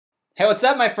Hey, what's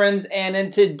up, my friends? And in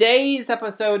today's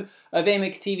episode of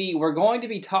Amyx TV, we're going to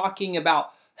be talking about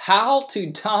how to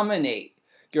dominate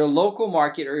your local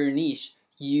market or your niche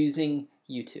using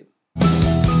YouTube.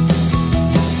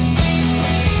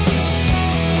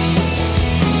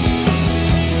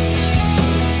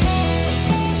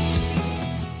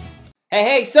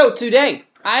 Hey, so today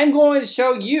I'm going to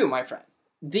show you, my friend,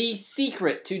 the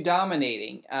secret to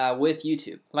dominating with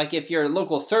YouTube. Like if you're a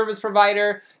local service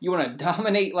provider, you want to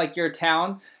dominate like your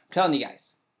town, I'm telling you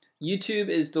guys, YouTube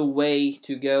is the way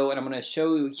to go, and I'm going to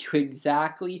show you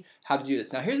exactly how to do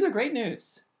this. Now here's the great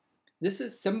news. This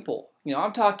is simple. You know,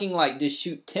 I'm talking like just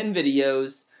shoot 10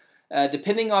 videos,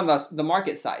 depending on the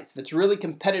market size. If it's really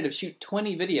competitive, shoot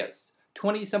 20 videos.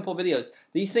 20 simple videos.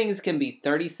 These things can be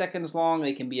 30 seconds long,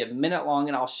 they can be a minute long,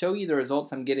 and I'll show you the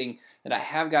results I'm getting that I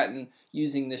have gotten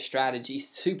using this strategy.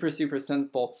 Super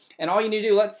simple. And all you need to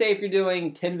do, let's say if you're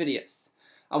doing 10 videos,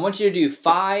 I want you to do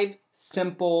 5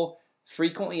 simple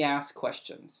frequently asked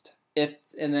questions.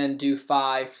 And then do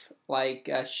 5 like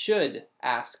should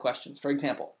ask questions. For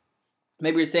example,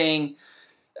 maybe you're saying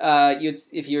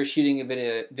if you're shooting a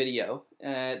video,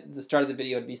 the start of the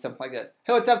video would be something like this.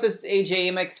 Hey, what's up? This is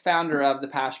Amyx, founder of the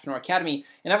Passionpreneur Academy,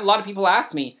 and I have a lot of people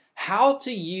ask me how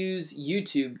to use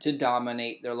YouTube to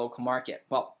dominate their local market.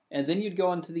 Well, and then you'd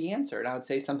go into the answer, and I would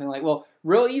say something like, well,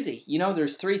 real easy. You know,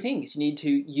 there's 3 things. You need to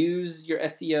use your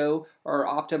SEO or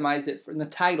optimize it in the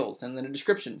titles and the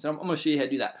descriptions. I'm going to show you how to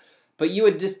do that. But you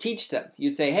would just teach them.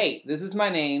 You'd say, hey, this is my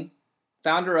name,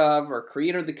 founder of or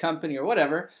creator of the company or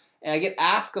whatever, and I get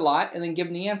asked a lot, and then give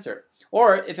them the answer.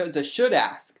 Or if it was a should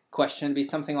ask question, it'd be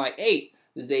something like, hey,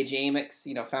 this is Amyx,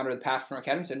 you know, founder of the Passionpreneur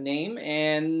Academy, so name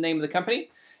and name of the company.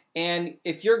 And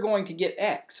if you're going to get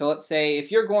X, so let's say if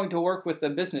you're going to work with a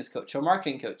business coach or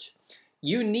marketing coach,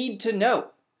 you need to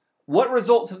know what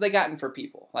results have they gotten for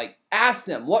people. Like, ask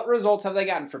them, what results have they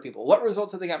gotten for people? What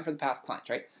results have they gotten for the past clients,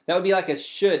 right? That would be like a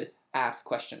should ask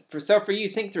question. So for you,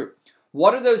 think through,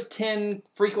 what are those 10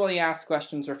 frequently asked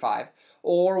questions or 5?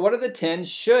 Or what are the 10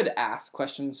 should ask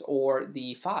questions or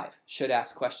the 5 should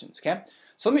ask questions, okay?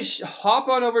 So let me hop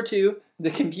on over to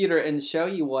the computer and show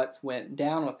you what's went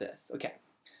down with this. Okay,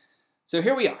 so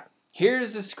here we are.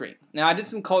 Here's the screen. Now I did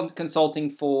some consulting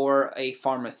for a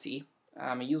pharmacy.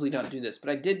 I usually don't do this,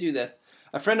 but I did do this.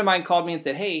 A friend of mine called me and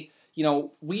said, hey, you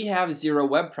know, we have 0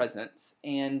 web presence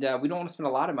and we don't want to spend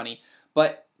a lot of money,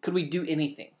 but could we do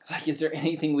anything? Like, is there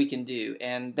anything we can do?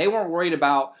 And they weren't worried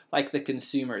about, like, the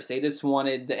consumers. They just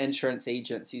wanted the insurance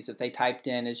agencies, if they typed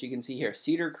in, as you can see here,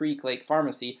 Cedar Creek Lake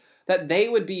Pharmacy, that they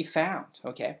would be found,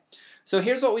 okay? So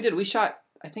here's what we did. We shot,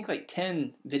 I think, like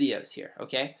 10 videos here,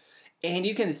 okay? And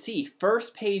you can see,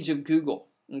 first page of Google,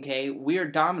 okay? We are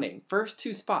dominating. First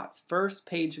 2 spots, first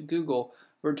page of Google,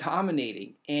 we're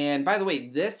dominating. And by the way,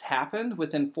 this happened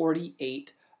within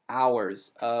 48 hours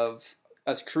of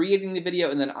us creating the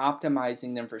video and then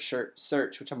optimizing them for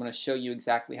search, which I'm going to show you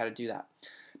exactly how to do that.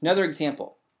 Another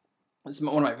example, this is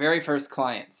one of my very first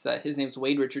clients. His name's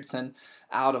Wade Richardson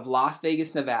out of Las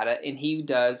Vegas, Nevada, and he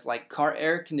does like car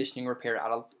air conditioning repair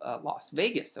out of Las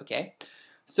Vegas, okay?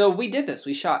 So we did this.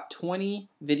 We shot 20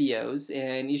 videos,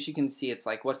 and as you can see, it's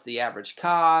like, what's the average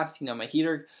cost? You know, my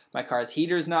car's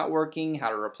heater's not working,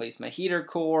 how to replace my heater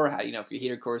core, how do you know if your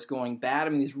heater core is going bad? I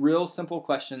mean, these real simple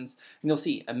questions, and you'll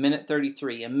see, a minute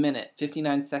 33, a minute,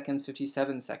 59 seconds,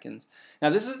 57 seconds. Now,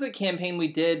 this is a campaign we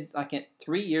did like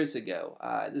 3 years ago.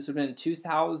 This would have been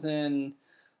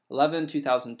 2011,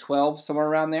 2012, somewhere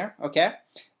around there, okay?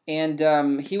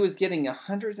 And he was getting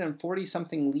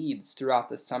 140-something leads throughout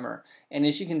the summer. And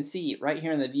as you can see right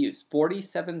here in the views,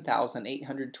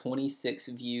 47,826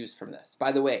 views from this.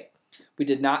 By the way, we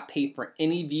did not pay for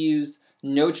any views,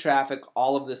 no traffic,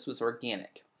 all of this was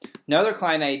organic. Another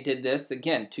client I did this,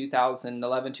 again,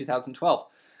 2011, 2012.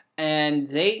 And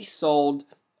they sold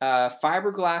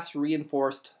fiberglass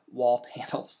reinforced wall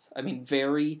panels. I mean,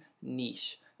 very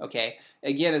niche. Okay,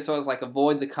 again, so it's like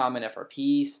avoid the common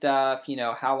FRP stuff, you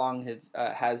know, how long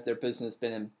has their business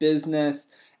been in business?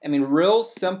 I mean, real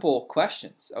simple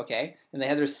questions, okay? And they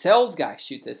had their sales guy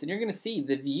shoot this, and you're going to see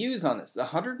the views on this,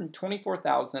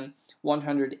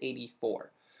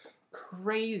 124,184.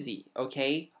 Crazy,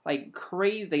 okay? Like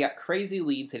crazy, they got crazy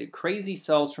leads, they did crazy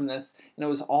sales from this, and it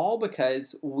was all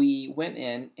because we went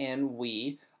in and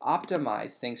we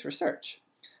optimized things for search.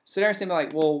 So now you're saying,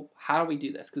 like, well, how do we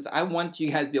do this? Because I want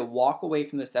you guys to be able to walk away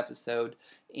from this episode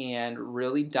and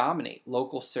really dominate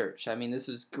local search. I mean, this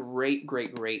is great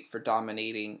for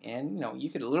dominating. And, you know, you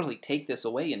could literally take this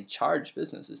away and charge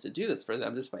businesses to do this for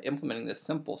them just by implementing this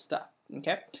simple stuff,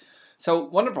 okay? So,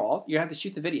 wonderful. You have to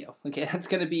shoot the video, okay? That's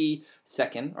going to be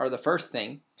second, or the first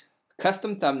thing.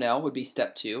 Custom thumbnail would be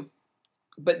step 2.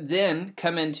 but then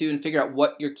come into and figure out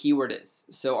what your keyword is.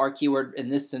 So our keyword in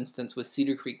this instance was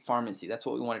Cedar Creek Pharmacy. That's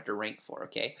what we wanted to rank for,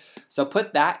 okay? So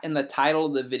put that in the title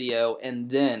of the video, and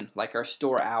then like our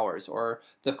store hours or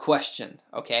the question,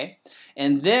 okay?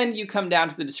 And then you come down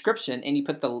to the description and you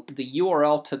put the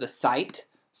URL to the site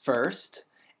first,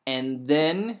 and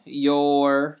then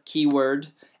your keyword,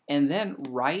 and then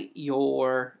write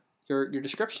your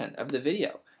description of the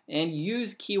video and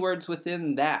use keywords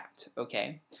within that,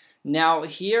 okay? Now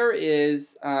here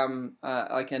is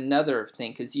like another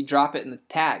thing, because you drop it in the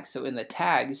tags. So in the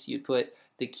tags, you put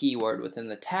the keyword within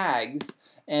the tags,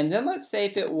 and then let's say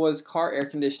if it was car air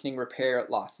conditioning repair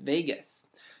at Las Vegas,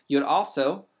 you would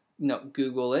also,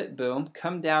 Google it, boom,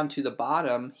 come down to the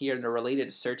bottom here in the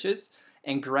related searches,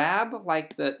 and grab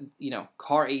like the,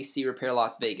 car AC repair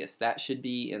Las Vegas. That should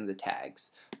be in the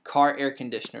tags. Car air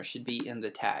conditioner should be in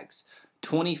the tags.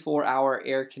 24-hour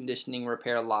air conditioning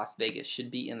repair Las Vegas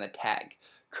should be in the tag.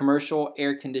 Commercial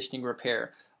air conditioning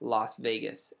repair Las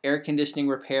Vegas. Air conditioning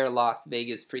repair Las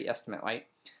Vegas free estimate, right?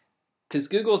 Because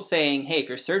Google's saying, hey, if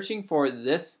you're searching for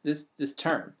this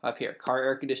term up here, car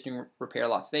air conditioning repair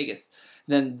Las Vegas,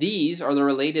 then these are the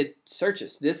related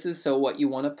searches. This is so what you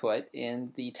want to put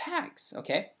in the tags,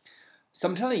 okay? So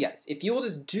I'm telling you guys, if you will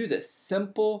just do this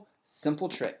simple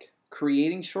trick,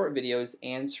 creating short videos,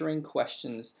 answering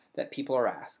questions that people are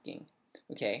asking,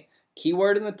 okay?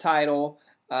 Keyword in the title,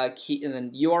 and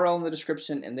then URL in the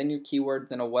description, and then your keyword,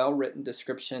 then a well-written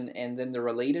description, and then the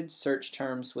related search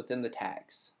terms within the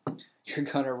tags. You're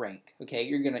gonna rank, okay?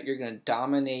 You're gonna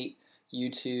dominate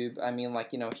YouTube. I mean,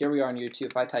 like, here we are on YouTube.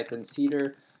 If I type in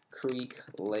Cedar Creek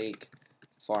Lake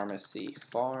Pharmacy.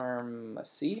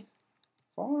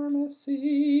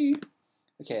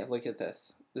 Okay, look at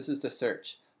this. This is the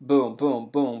search. Boom, boom,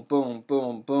 boom, boom,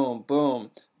 boom, boom, boom,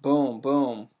 boom,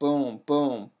 boom, boom,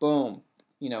 boom, boom,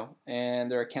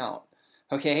 and their account.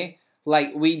 Okay?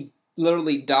 Like, we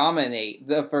literally dominate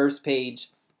the first page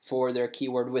for their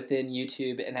keyword within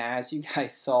YouTube, and as you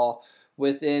guys saw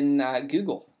within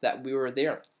Google, that we were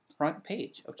there, front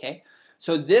page, okay?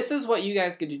 So this is what you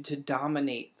guys can do to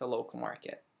dominate the local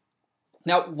market.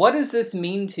 Now, what does this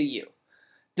mean to you?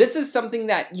 This is something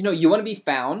that, you want to be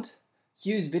found.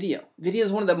 Use video. Video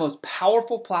is one of the most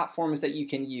powerful platforms that you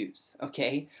can use,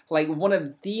 okay? Like one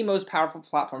of the most powerful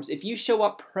platforms. If you show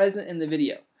up present in the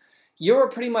video, you're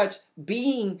pretty much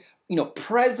being,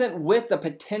 present with the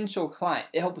potential client.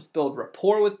 It helps build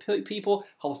rapport with people,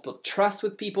 helps build trust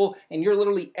with people, and you're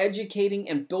literally educating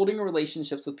and building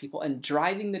relationships with people and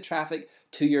driving the traffic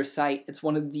to your site. It's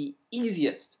one of the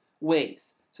easiest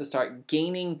ways to start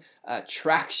gaining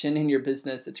traction in your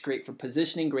business. It's great for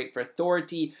positioning, great for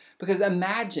authority, because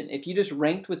imagine if you just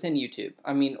ranked within YouTube,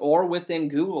 or within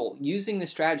Google using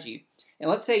this strategy. And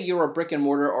let's say you're a brick and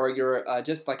mortar, or you're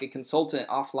just like a consultant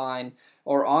offline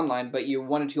or online, but you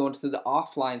wanted to go into the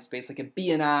offline space like a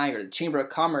BNI or the Chamber of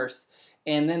Commerce,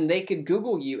 and then they could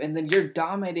Google you, and then you're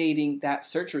dominating that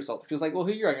search result. Because like, well,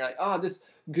 who you are? You're like, oh, just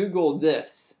Google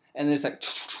this. And then it's like,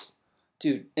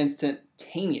 dude,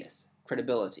 instantaneous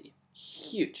credibility.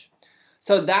 Huge.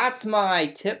 So that's my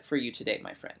tip for you today,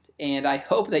 my friend. And I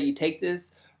hope that you take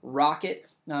this, rock it.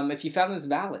 If you found this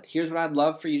valid, here's what I'd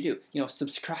love for you to do.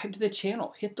 Subscribe to the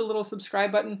channel. Hit the little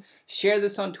subscribe button. Share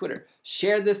this on Twitter.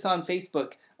 Share this on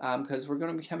Facebook, because we're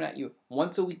going to be coming at you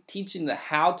once a week teaching the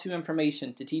how-to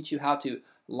information to teach you how to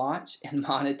launch and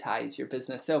monetize your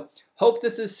business. So hope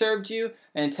this has served you.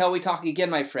 And until we talk again,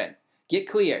 my friend, get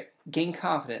clear, gain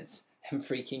confidence, and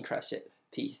freaking crush it.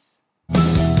 Peace.